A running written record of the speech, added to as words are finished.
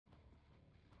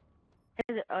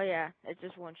Oh yeah, it's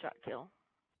just one shot kill.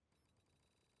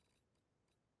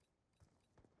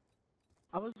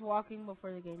 I was walking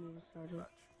before the game even started.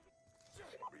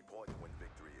 Report when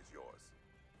victory is yours.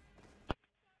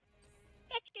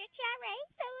 Trickshot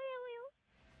Race.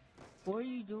 What are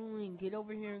you doing? Get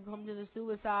over here and come to the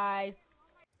suicide.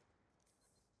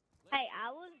 Hey,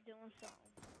 I was doing something.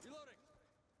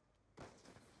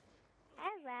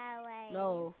 Hello.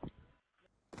 No.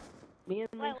 Me and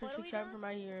Link are what are we Trickshot doing? from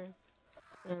right here.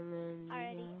 And then.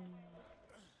 Already.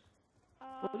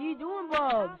 What are you doing, Oh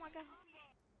Bubs? my god.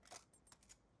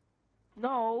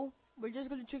 No. We're just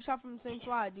gonna trickshot from the same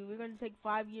slide, dude. We're gonna take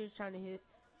 5 years trying to hit.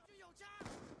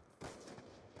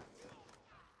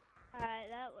 Alright,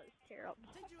 that was terrible.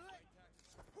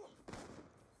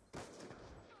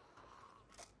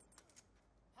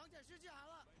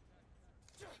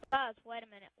 Buzz, wait a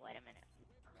minute.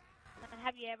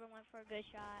 Have you ever went for a good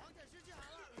shot?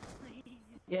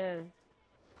 Yeah.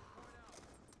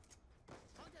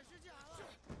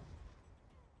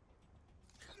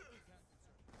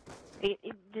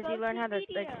 Does he learn how to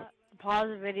like pause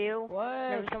a video? What?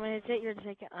 Whenever someone hits it, you're just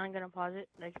like, I'm gonna pause it,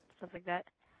 like stuff like that.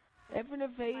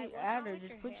 Infinite Fate Adder,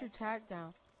 just put your tag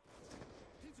down.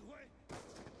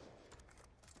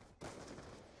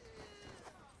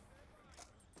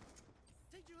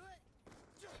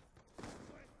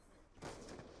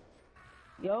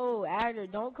 Yo, Adder,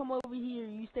 don't come over here.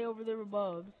 You stay over there with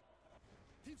Bubs.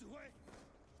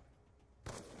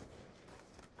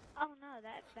 Oh no,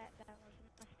 that was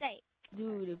a mistake.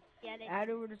 Dude, if Yeah,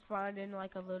 Adder would have spawned in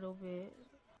like a little bit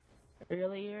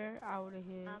earlier, I would have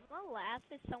hit. I'm gonna laugh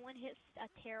if someone hits a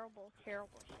terrible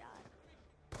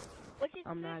shot. Which is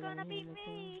gonna be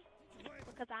me.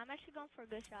 Because I'm actually going for a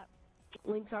good shot.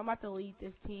 Lynx, I'm about to lead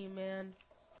this team, man.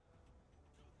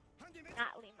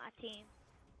 Not lead my team.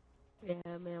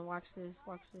 Yeah, man, watch this.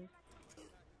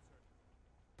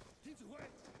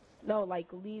 No,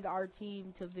 like, lead our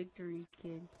team to victory,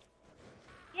 kid.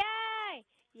 Yay!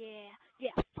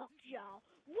 Yeah, fuck y'all.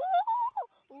 Woo!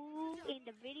 Ooh, in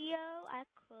the video, I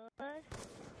cuss.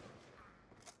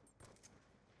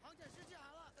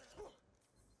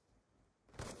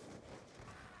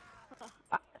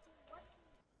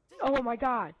 Oh my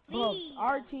god, Bubs,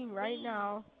 our team right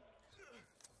now.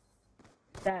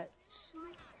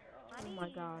 Oh my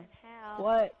god.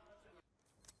 What?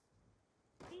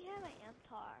 We have an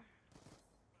MTAR.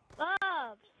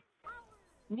 Bubs!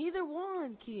 Neither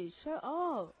one, kid. Shut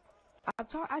up.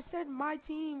 I said my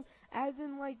team as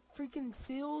in like freaking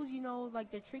SEALs, you know,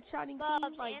 like the trick shotting Bubs,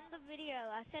 team. Like, in the video,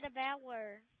 I said a bad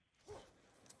word.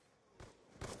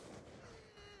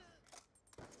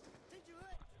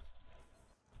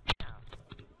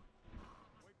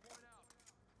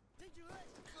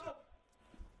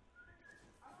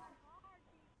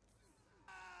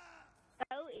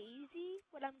 So easy,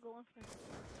 what I'm going for.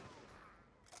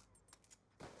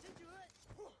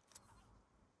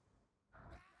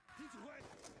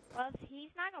 Well,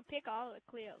 he's not gonna pick all the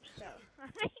clips, so.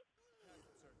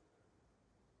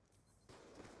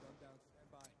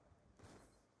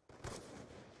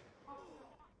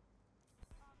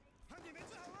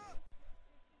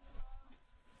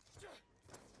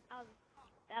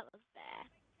 That was bad.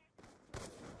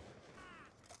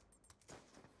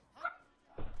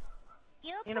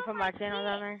 You gonna put my channel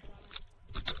down there?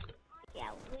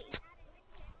 Yeah,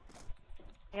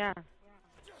 Yeah.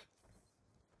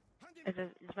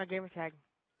 It's my gamer tag.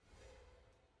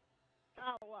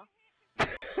 Oh, well.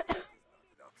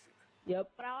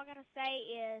 yep. What all I gotta say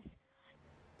is,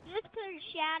 just put a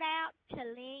shout out to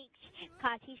Lynx,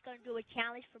 cause he's gonna do a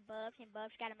challenge for Bubs, and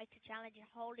Bubs gotta make the challenge, and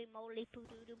holy moly,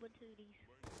 poo-doo-doo-boo-tooties.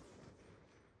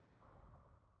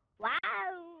 Wow!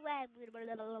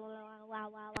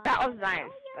 Wow. That was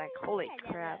nice. Like, holy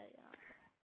crap.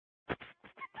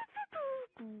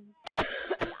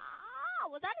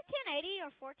 Was that a 1080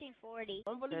 or 1440?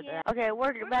 Okay,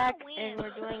 we're back, and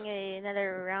we're doing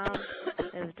another round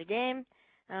of the game.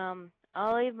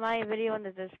 I'll leave my video in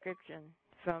the description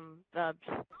from Bubs.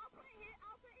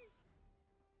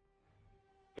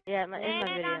 Yeah, in my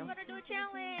video. I'm gonna do a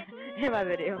challenge. In my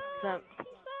video. So,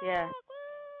 yeah.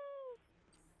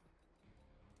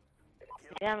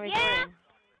 Yeah, I'm recording.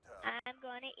 I'm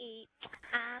gonna eat.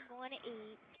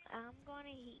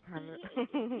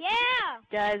 Yeah!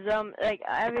 Guys, like,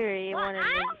 everyone in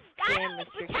this game is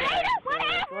Trickshot.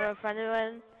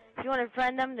 If you want to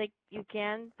friend them, you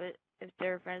can, but if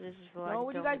they're friends, this is for No,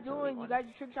 what you guys doing? You guys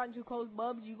are trickshotting too close,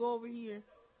 Bubs. You go over here.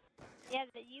 Yeah,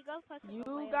 you go fuck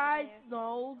You guys,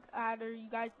 no, Adder, you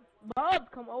guys, Bubs,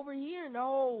 come over here.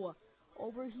 No,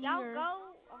 over here. Y'all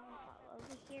go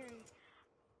over here.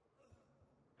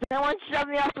 Someone shoved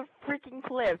me off the freaking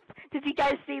cliff. Did you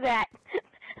guys see that?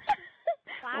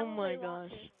 I Oh my really want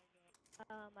gosh. to.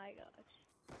 Oh my gosh.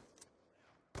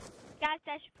 Guys,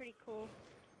 that's pretty cool.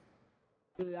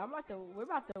 Dude, we're about to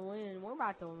win. We're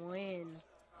about to win.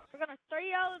 We're gonna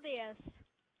 3-0 this.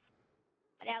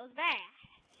 That was bad.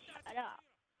 Shut up.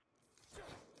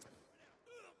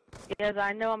 Yes,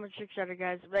 I know I'm a trick shotter,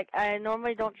 guys. Like, I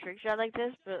normally don't trick shot like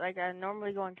this, but like I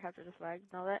normally go and capture the flag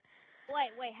and all that.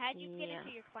 Wait, how'd you get Yeah.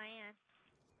 into your clan?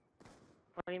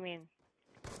 What do you mean?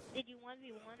 Did you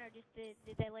 1v1 or just did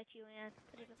they let you in?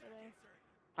 Put it over there.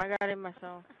 I got it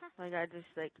myself. Like I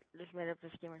just made up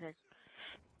this game attack.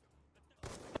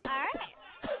 Alright.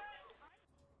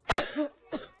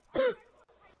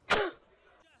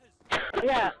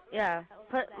 Yeah.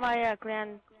 Put my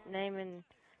clan name in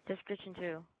description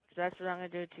too, 'cause that's what I'm gonna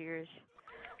do to yours.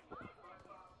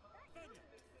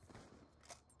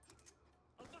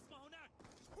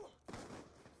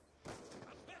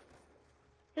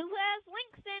 Who has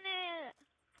links in it?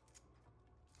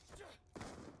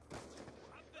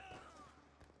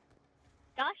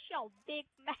 Gosh, your big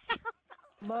mouth.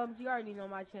 Bubs, you already know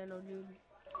my channel, dude.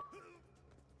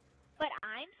 But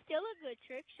I'm still a good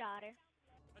trick shotter.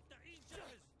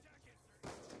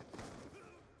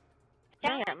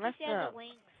 Dang it, I Don't messed like you said up. the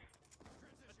links.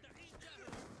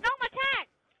 No, my tag!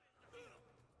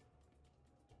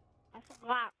 I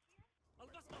forgot.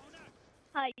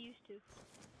 I used to.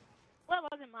 Well,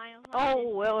 it wasn't mine. It was mine. Oh,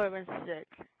 well, it would have been sick.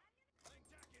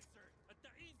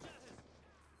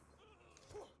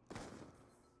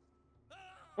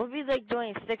 We'll be like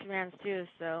doing 6-mans too,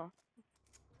 so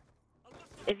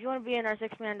if you want to be in our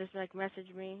 6-man, just like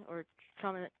message me or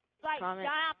comment. Like, comment.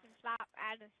 shut up and stop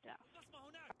adding stuff.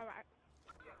 Alright.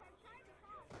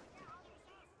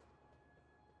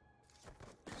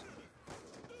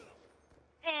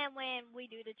 And when we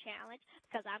do the challenge,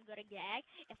 because I'm gonna gag,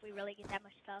 if we really get that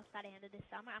much stuff by the end of this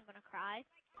summer, I'm gonna cry.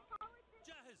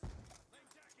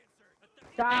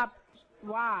 Stop.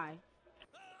 Why?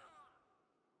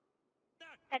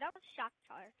 I don't shock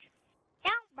charge.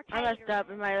 Down, I messed potato. up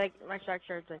and my shark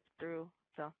shirt's like through,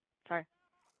 so sorry.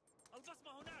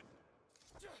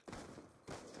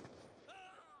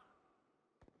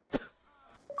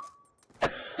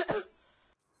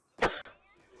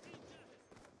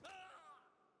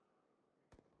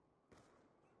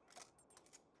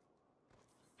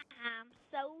 I'm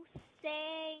so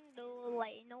single,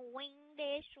 like no wing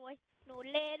dish with no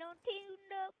little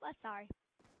tuned up. Sorry.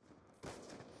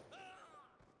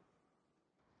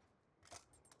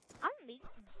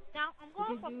 I'm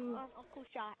going for a cool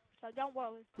shot, so don't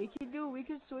worry. We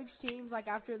could switch teams, like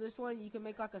after this one, you can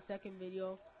make like a second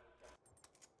video.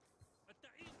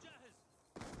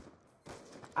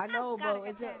 I know, but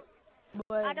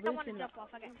I don't want to listen, jump off,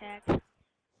 I got tagged.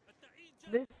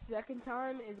 this second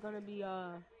time is gonna be,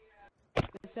 the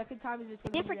second time is just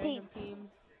gonna Different be random teams. teams.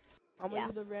 I'm gonna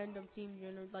do the random team,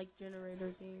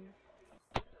 generator team.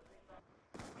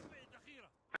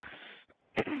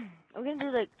 We're gonna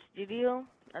do like studio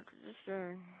after this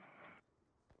or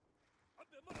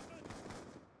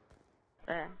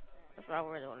yeah, that's what I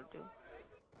really want to do.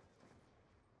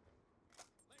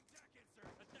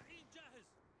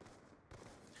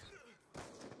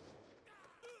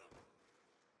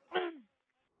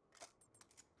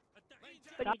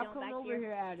 What are you Stop doing coming back over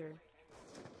here, Adder.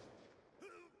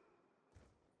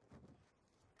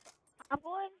 I'm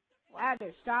going.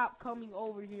 Adder, stop coming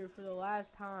over here for the last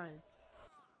time.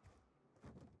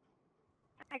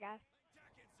 Hi guys.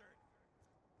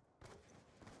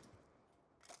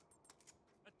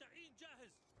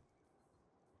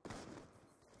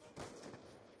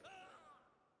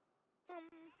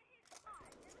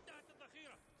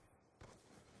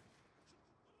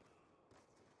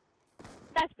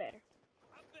 That's better.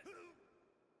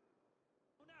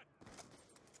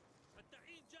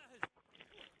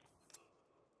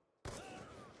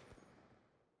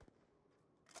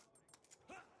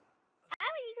 How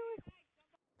are you doing?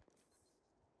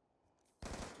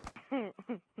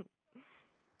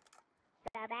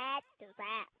 So bad, so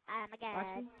bad. Oh my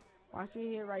god. Watch me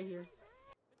here, right here.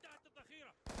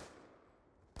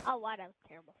 Oh wow, that was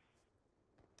terrible.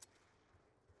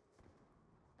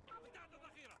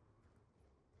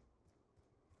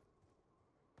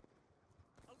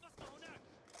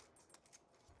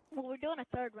 Well, we're doing a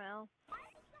third round.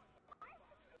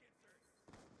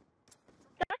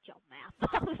 Shut your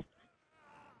mouth.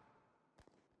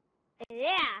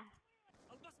 Yeah.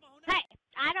 Hey,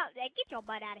 I don't. Get your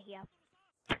butt out of here.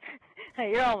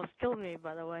 Hey, you almost killed me,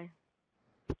 by the way.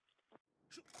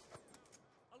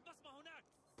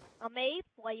 On me?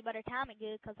 Well, you better time it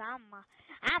good, cause I'm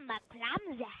a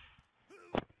clumsy.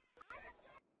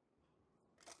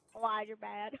 Why you're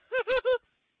bad?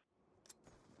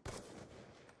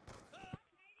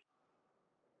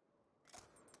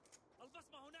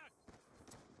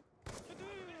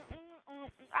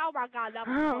 Oh my god, that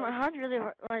was close. How's really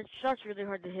hard. My shot's really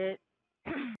hard to hit.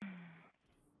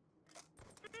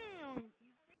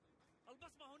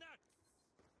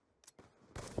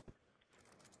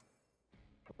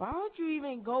 Why don't you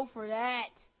even go for that?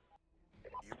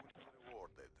 You will be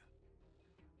rewarded.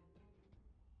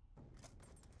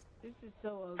 This is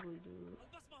so ugly, dude.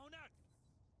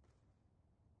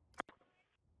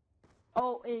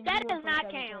 Oh, and That you does went for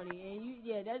not 720, and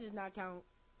yeah, that does not count.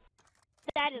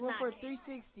 That You is went not for a fair.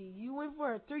 360. You went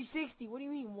for a 360. What do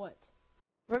you mean, what?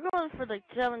 We're going for like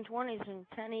 720s and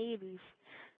 1080s.